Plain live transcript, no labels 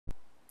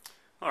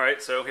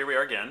Alright, so here we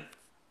are again.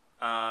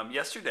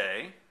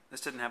 Yesterday, this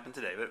didn't happen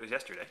today, but it was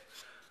yesterday,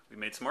 we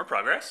made some more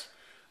progress.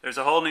 There's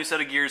a whole new set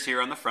of gears here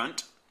on the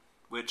front,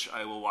 which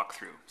I will walk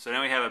through. So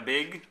now we have a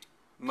big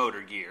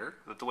motor gear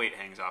that the weight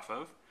hangs off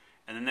of,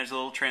 and then there's a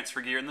little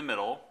transfer gear in the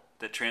middle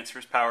that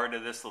transfers power to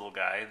this little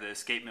guy, the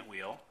escapement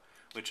wheel,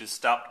 which is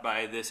stopped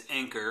by this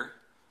anchor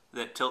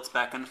that tilts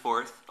back and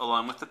forth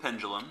along with the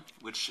pendulum,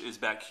 which is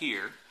back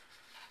here.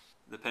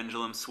 The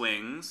pendulum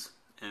swings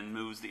and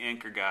moves the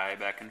anchor guy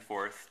back and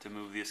forth to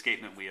move the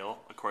escapement wheel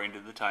according to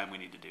the time we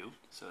need to do.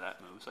 So that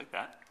moves like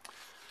that.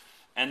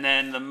 And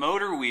then the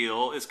motor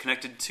wheel is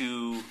connected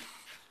to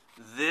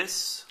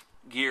this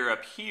gear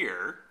up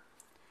here,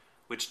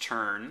 which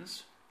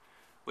turns,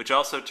 which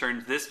also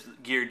turns this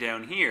gear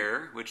down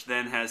here, which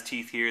then has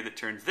teeth here that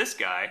turns this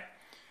guy.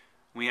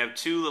 We have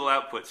two little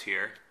outputs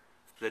here.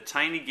 The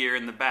tiny gear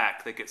in the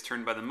back that gets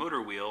turned by the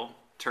motor wheel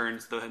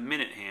turns the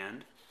minute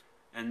hand,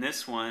 and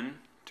this one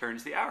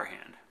turns the hour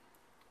hand.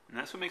 And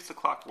that's what makes the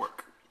clock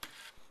work.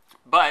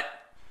 But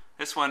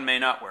this one may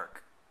not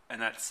work, and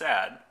that's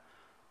sad,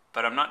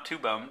 but I'm not too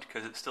bummed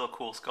because it's still a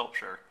cool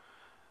sculpture.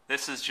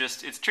 This is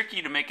just, it's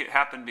tricky to make it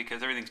happen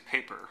because everything's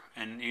paper,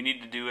 and you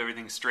need to do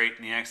everything straight,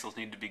 and the axles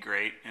need to be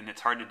great, and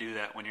it's hard to do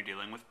that when you're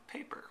dealing with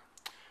paper.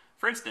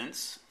 For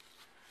instance,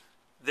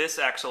 this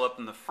axle up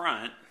in the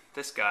front,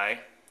 this guy,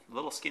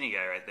 little skinny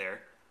guy right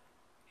there,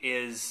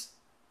 is,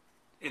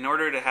 in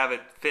order to have it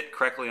fit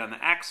correctly on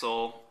the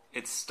axle,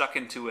 it's stuck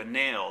into a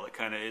nail that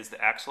kind of is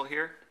the axle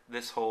here.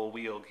 This whole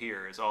wheel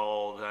here is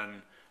all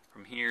done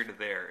from here to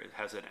there. It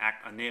has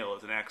a nail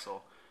as an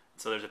axle.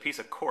 So there's a piece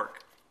of cork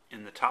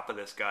in the top of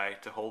this guy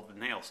to hold the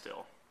nail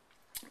still.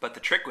 But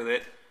the trick with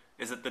it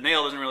is that the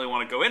nail doesn't really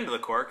want to go into the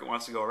cork. It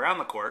wants to go around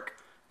the cork.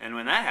 And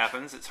when that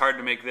happens, it's hard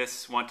to make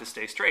this want to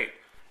stay straight.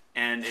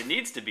 And it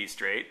needs to be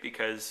straight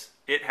because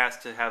it has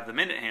to have the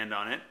minute hand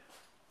on it.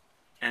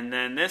 And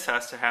then this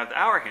has to have the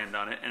hour hand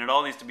on it, and it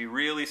all needs to be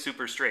really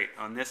super straight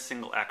on this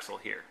single axle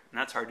here. And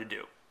that's hard to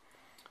do.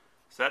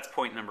 So that's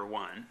point number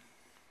one.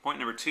 Point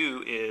number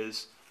two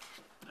is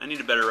I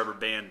need a better rubber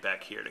band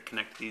back here to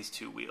connect these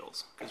two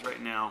wheels, because right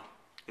now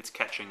it's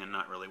catching and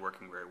not really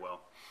working very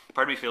well.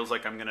 Part of me feels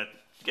like I'm going to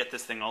get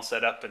this thing all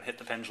set up and hit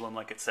the pendulum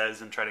like it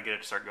says and try to get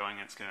it to start going,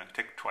 and it's going to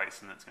tick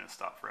twice and then it's going to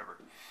stop forever.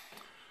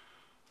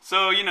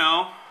 So, you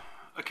know,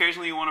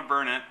 occasionally you want to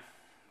burn it,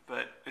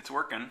 but it's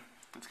working.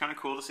 It's kind of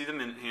cool to see the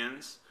minute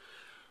hands.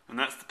 And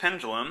that's the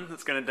pendulum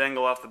that's going to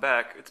dangle off the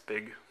back. It's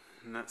big.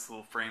 And that's the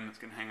little frame that's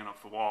going to hang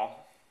off the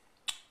wall.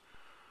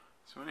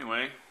 So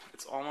anyway,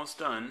 it's almost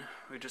done.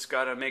 We just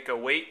got to make a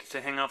weight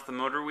to hang off the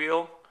motor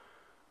wheel.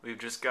 We've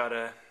just got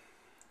to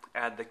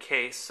add the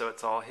case so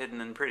it's all hidden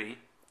and pretty.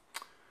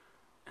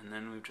 And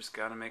then we've just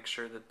got to make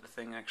sure that the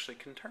thing actually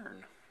can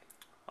turn.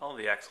 All of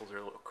the axles are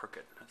a little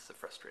crooked. That's the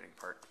frustrating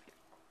part.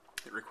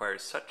 It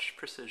requires such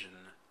precision.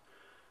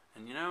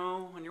 And you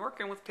know, when you're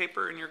working with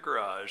paper in your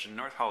garage in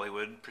North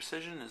Hollywood,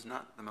 precision is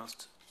not the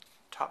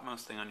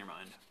topmost thing on your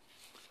mind.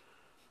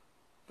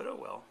 But oh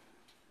well.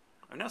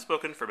 I've now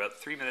spoken for about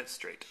 3 minutes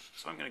straight,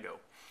 so I'm going to go.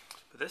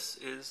 But this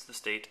is the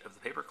state of the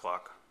paper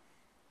clock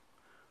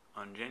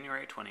on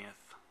January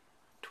 20th,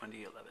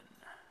 2011.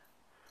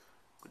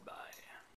 Goodbye.